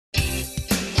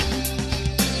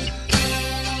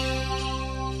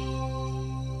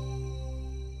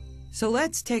So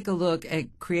let's take a look at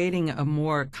creating a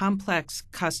more complex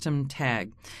custom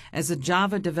tag. As a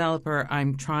Java developer,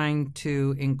 I'm trying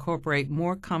to incorporate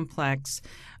more complex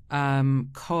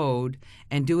code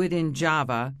and do it in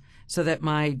Java so that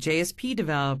my JSP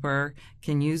developer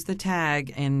can use the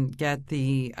tag and get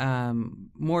the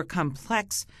more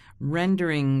complex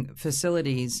rendering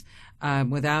facilities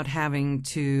without having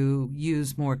to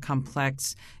use more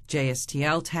complex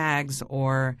JSTL tags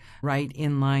or write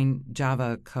inline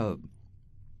Java code.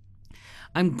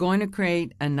 I'm going to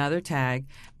create another tag,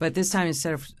 but this time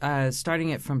instead of starting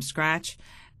it from scratch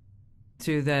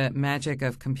through the magic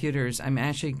of computers, I'm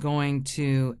actually going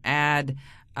to add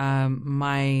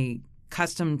my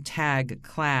custom tag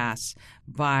class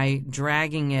by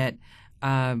dragging it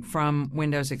from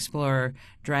Windows Explorer,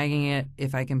 dragging it,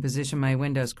 if I can position my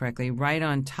windows correctly, right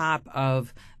on top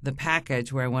of the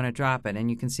package where I want to drop it.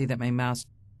 And you can see that my mouse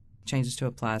changes to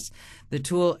a plus. The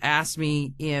tool asks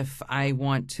me if I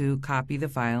want to copy the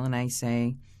file, and I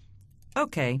say,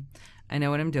 okay, I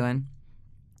know what I'm doing.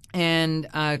 And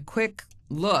a quick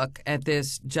look at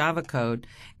this Java code.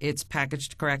 It's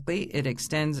packaged correctly. It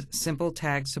extends simple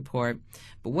tag support.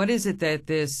 But what is it that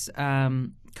this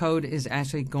code is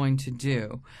actually going to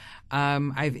do?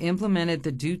 I've implemented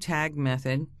the doTag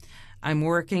method. I'm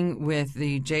working with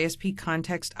the JSP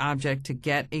context object to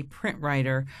get a print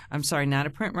writer. I'm sorry, not a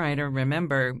print writer.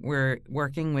 Remember, we're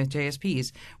working with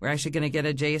JSPs. We're actually going to get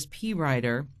a JSP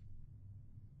writer.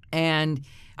 And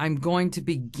I'm going to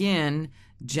begin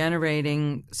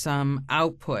generating some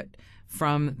output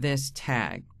from this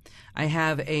tag. I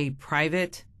have a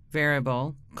private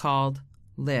variable called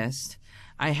list.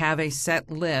 I have a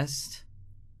set list,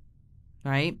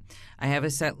 right? I have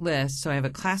a set list, so I have a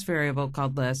class variable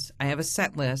called list. I have a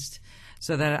set list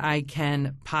so that I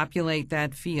can populate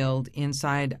that field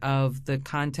inside of the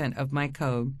content of my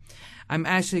code. I'm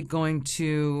actually going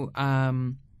to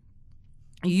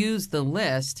use the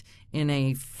list in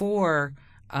a for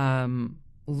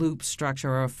loop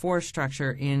structure or a for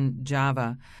structure in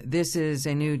Java. This is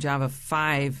a new Java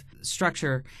 5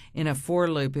 structure in a for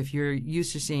loop. If you're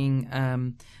used to seeing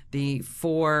the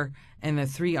for and the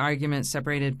 3 arguments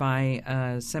separated by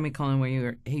a semicolon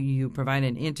where you provide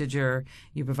an integer,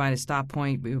 you provide a stop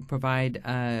point, you provide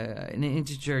an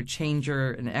integer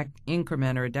changer, an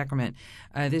increment or a decrement.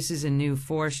 This is a new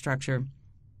for structure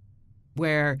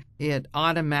where it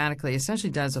automatically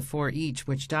essentially does a for each,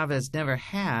 which Java has never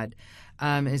had.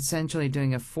 Essentially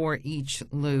doing a for each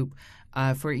loop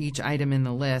for each item in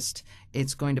the list.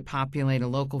 It's going to populate a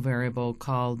local variable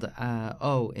called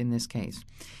O in this case.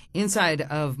 Inside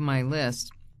of my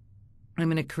list, I'm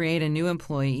going to create a new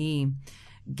employee,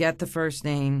 get the first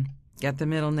name, get the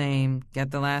middle name,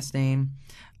 get the last name.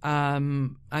 So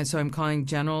I'm calling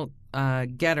general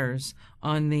getters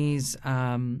on these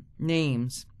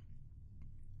names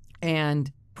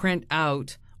and print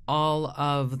out all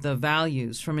of the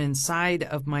values from inside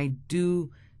of my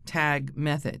doTag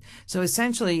method. So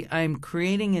essentially, I'm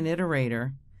creating an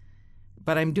iterator,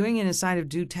 but I'm doing it inside of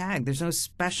doTag. There's no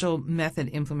special method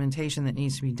implementation that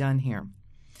needs to be done here.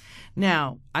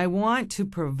 Now, I want to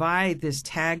provide this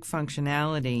tag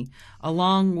functionality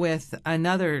along with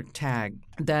another tag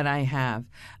that I have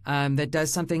that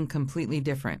does something completely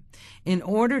different. In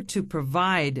order to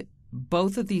provide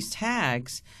both of these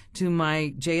tags to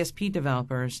my JSP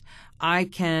developers, I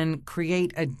can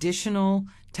create additional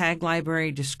tag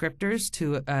library descriptors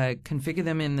to configure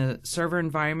them in the server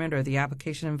environment or the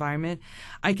application environment.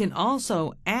 I can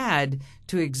also add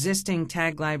to existing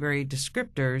tag library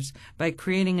descriptors by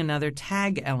creating another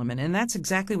tag element, and that's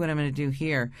exactly what I'm going to do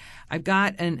here. I've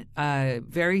got a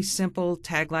very simple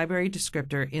tag library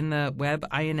descriptor in the web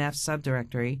INF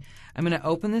subdirectory. I'm going to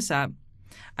open this up.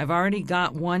 I've already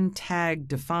got one tag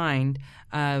defined.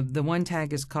 The one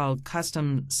tag is called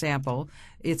custom sample.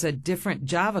 It's a different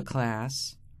Java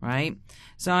class, right?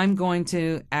 So I'm going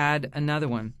to add another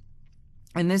one.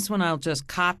 And this one I'll just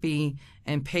copy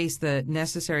and paste the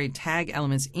necessary tag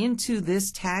elements into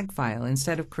this tag file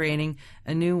instead of creating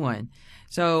a new one.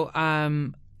 So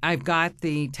I've got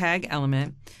the tag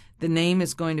element. The name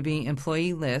is going to be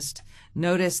employee list.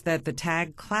 Notice that the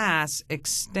tag class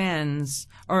extends,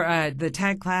 or the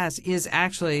tag class is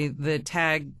actually the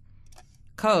tag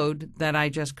code that I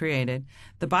just created.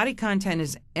 The body content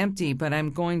is empty, but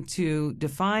I'm going to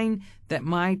define that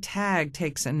my tag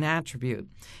takes an attribute.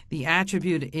 The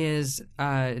attribute is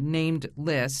named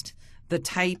list. The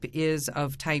type is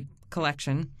of type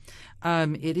collection.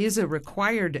 It is a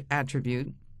required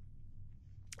attribute.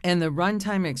 And the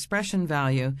runtime expression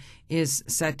value is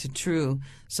set to true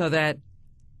so that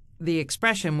the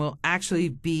expression will actually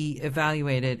be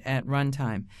evaluated at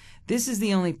runtime. This is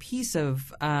the only piece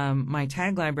of my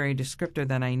tag library descriptor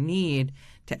that I need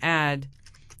to add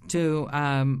to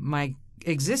my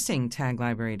existing tag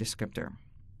library descriptor.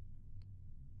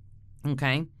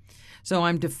 Okay, so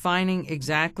I'm defining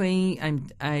exactly,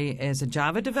 as a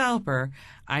Java developer,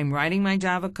 I'm writing my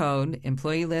Java code,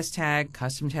 employee list tag,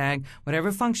 custom tag,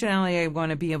 whatever functionality I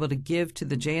want to be able to give to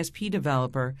the JSP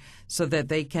developer so that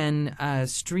they can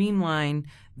streamline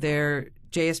their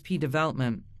JSP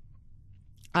development.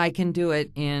 I can do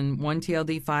it in one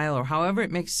TLD file, or however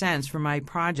it makes sense for my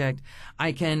project.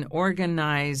 I can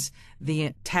organize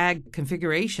the tag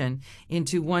configuration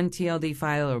into one TLD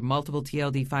file or multiple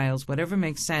TLD files, whatever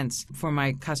makes sense for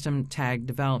my custom tag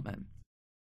development.